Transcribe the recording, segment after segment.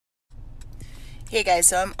Hey guys,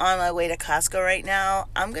 so I'm on my way to Costco right now.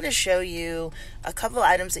 I'm going to show you a couple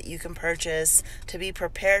items that you can purchase to be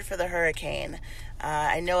prepared for the hurricane.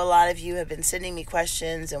 I know a lot of you have been sending me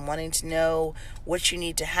questions and wanting to know what you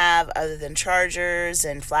need to have other than chargers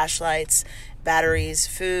and flashlights, batteries,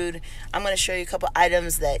 food. I'm going to show you a couple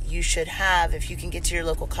items that you should have if you can get to your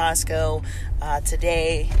local Costco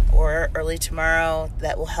today or early tomorrow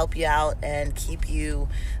that will help you out and keep you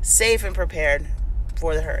safe and prepared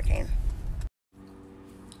for the hurricane.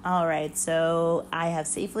 All right, so I have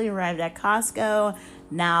safely arrived at Costco.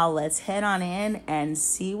 Now let's head on in and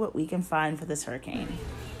see what we can find for this hurricane.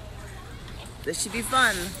 This should be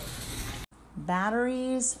fun.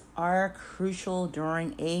 Batteries are crucial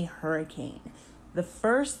during a hurricane. The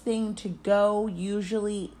first thing to go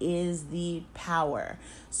usually is the power.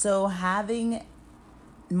 So having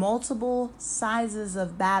multiple sizes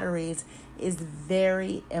of batteries is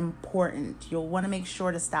very important. You'll want to make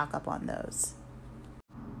sure to stock up on those.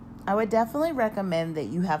 I would definitely recommend that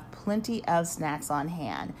you have plenty of snacks on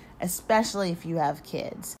hand, especially if you have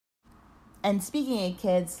kids. And speaking of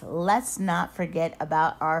kids, let's not forget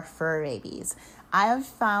about our fur babies. I have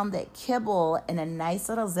found that kibble in a nice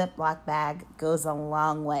little Ziploc bag goes a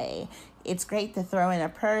long way. It's great to throw in a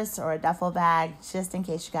purse or a duffel bag just in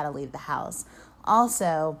case you got to leave the house.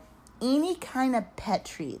 Also, any kind of pet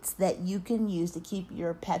treats that you can use to keep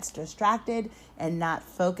your pets distracted and not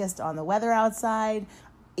focused on the weather outside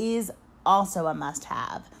is also a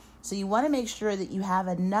must-have. So you want to make sure that you have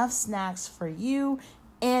enough snacks for you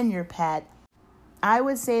and your pet. I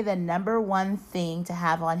would say the number one thing to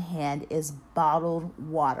have on hand is bottled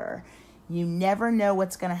water. You never know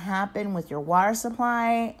what's going to happen with your water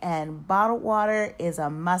supply, and bottled water is a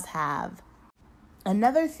must-have.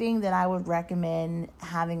 Another thing that I would recommend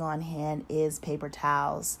having on hand is paper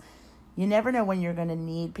towels. You never know when you're going to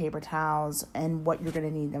need paper towels and what you're going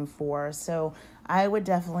to need them for. So I would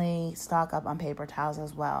definitely stock up on paper towels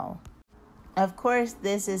as well. Of course,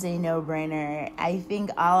 this is a no-brainer. I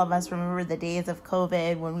think all of us remember the days of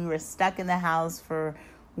COVID when we were stuck in the house for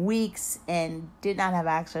weeks and did not have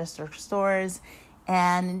access to stores.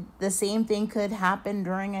 And the same thing could happen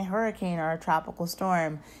during a hurricane or a tropical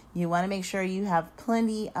storm. You want to make sure you have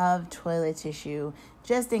plenty of toilet tissue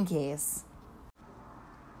just in case.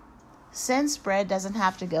 Since bread doesn't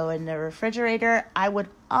have to go in the refrigerator, I would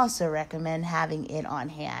also recommend having it on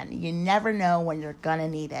hand. You never know when you're gonna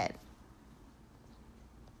need it.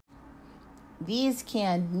 These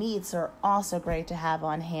canned meats are also great to have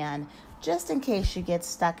on hand, just in case you get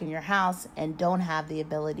stuck in your house and don't have the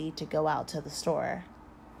ability to go out to the store.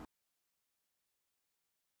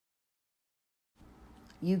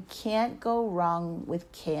 You can't go wrong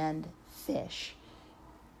with canned fish.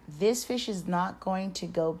 This fish is not going to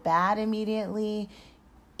go bad immediately.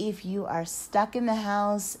 If you are stuck in the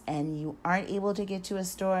house and you aren't able to get to a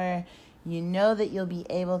store, you know that you'll be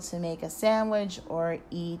able to make a sandwich or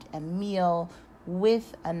eat a meal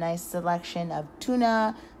with a nice selection of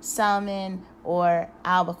tuna, salmon, or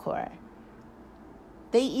albacore.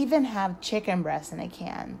 They even have chicken breast in a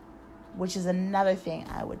can, which is another thing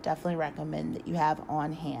I would definitely recommend that you have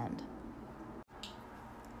on hand.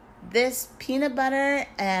 This peanut butter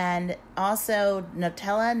and also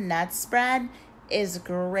Nutella nut spread is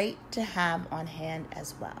great to have on hand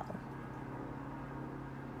as well.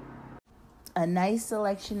 A nice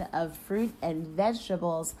selection of fruit and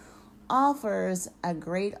vegetables offers a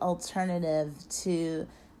great alternative to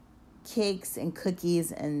cakes and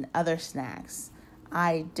cookies and other snacks.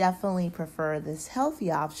 I definitely prefer this healthy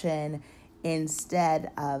option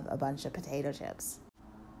instead of a bunch of potato chips.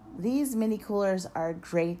 These mini coolers are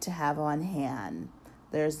great to have on hand.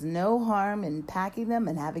 There's no harm in packing them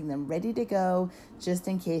and having them ready to go just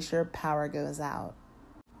in case your power goes out.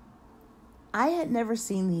 I had never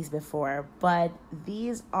seen these before, but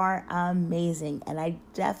these are amazing and I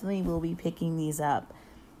definitely will be picking these up.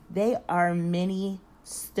 They are mini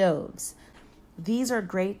stoves. These are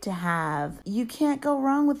great to have. You can't go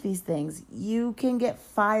wrong with these things. You can get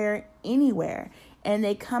fire anywhere. And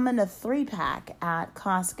they come in a 3-pack at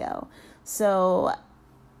Costco. So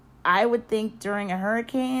I would think during a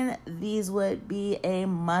hurricane, these would be a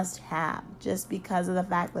must-have just because of the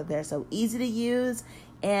fact that they're so easy to use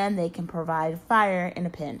and they can provide fire in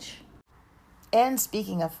a pinch. And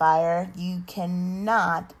speaking of fire, you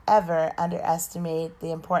cannot ever underestimate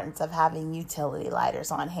the importance of having utility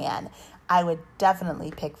lighters on hand. I would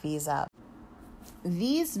definitely pick these up.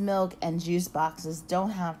 These milk and juice boxes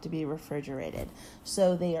don't have to be refrigerated,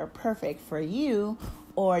 so they are perfect for you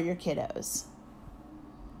or your kiddos.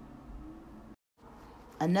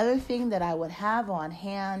 Another thing that I would have on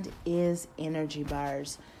hand is energy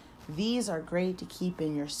bars. These are great to keep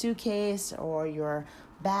in your suitcase or your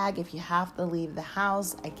bag if you have to leave the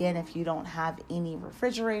house. Again, if you don't have any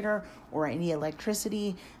refrigerator or any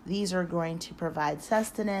electricity, these are going to provide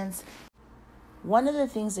sustenance. One of the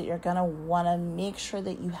things that you're going to want to make sure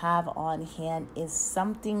that you have on hand is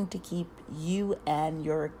something to keep you and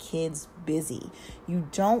your kids busy. You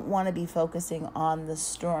don't want to be focusing on the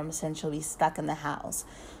storm since you'll be stuck in the house.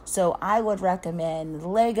 So I would recommend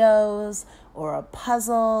Legos or a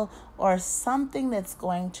puzzle or something that's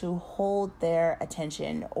going to hold their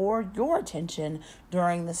attention or your attention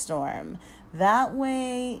during the storm. That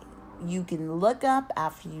way, you can look up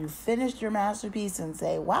after you finished your masterpiece and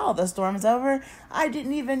say, wow, the storm's over. I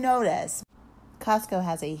didn't even notice. Costco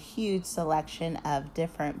has a huge selection of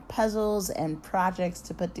different puzzles and projects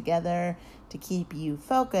to put together to keep you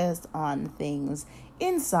focused on things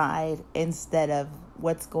inside instead of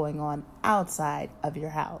what's going on outside of your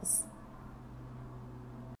house.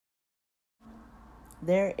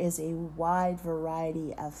 There is a wide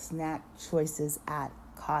variety of snack choices at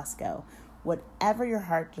Costco. Whatever your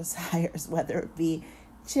heart desires, whether it be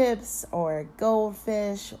chips or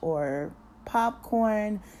goldfish or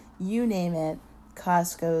popcorn, you name it,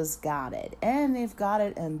 Costco's got it. And they've got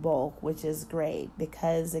it in bulk, which is great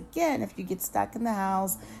because, again, if you get stuck in the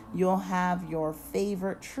house, you'll have your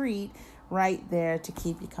favorite treat right there to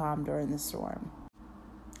keep you calm during the storm.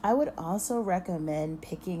 I would also recommend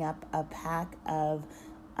picking up a pack of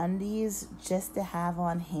undies just to have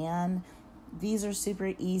on hand. These are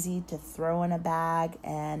super easy to throw in a bag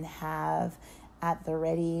and have at the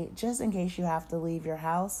ready just in case you have to leave your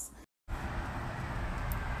house.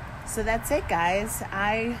 So that's it, guys.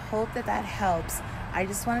 I hope that helps. I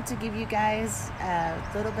just wanted to give you guys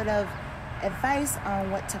a little bit of advice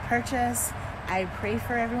on what to purchase. I pray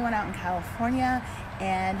for everyone out in California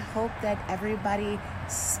and hope that everybody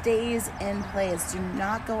stays in place. Do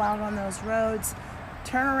not go out on those roads.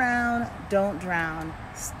 Turn around, don't drown.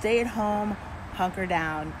 Stay at home, hunker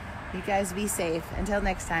down. You guys be safe. Until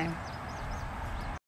next time.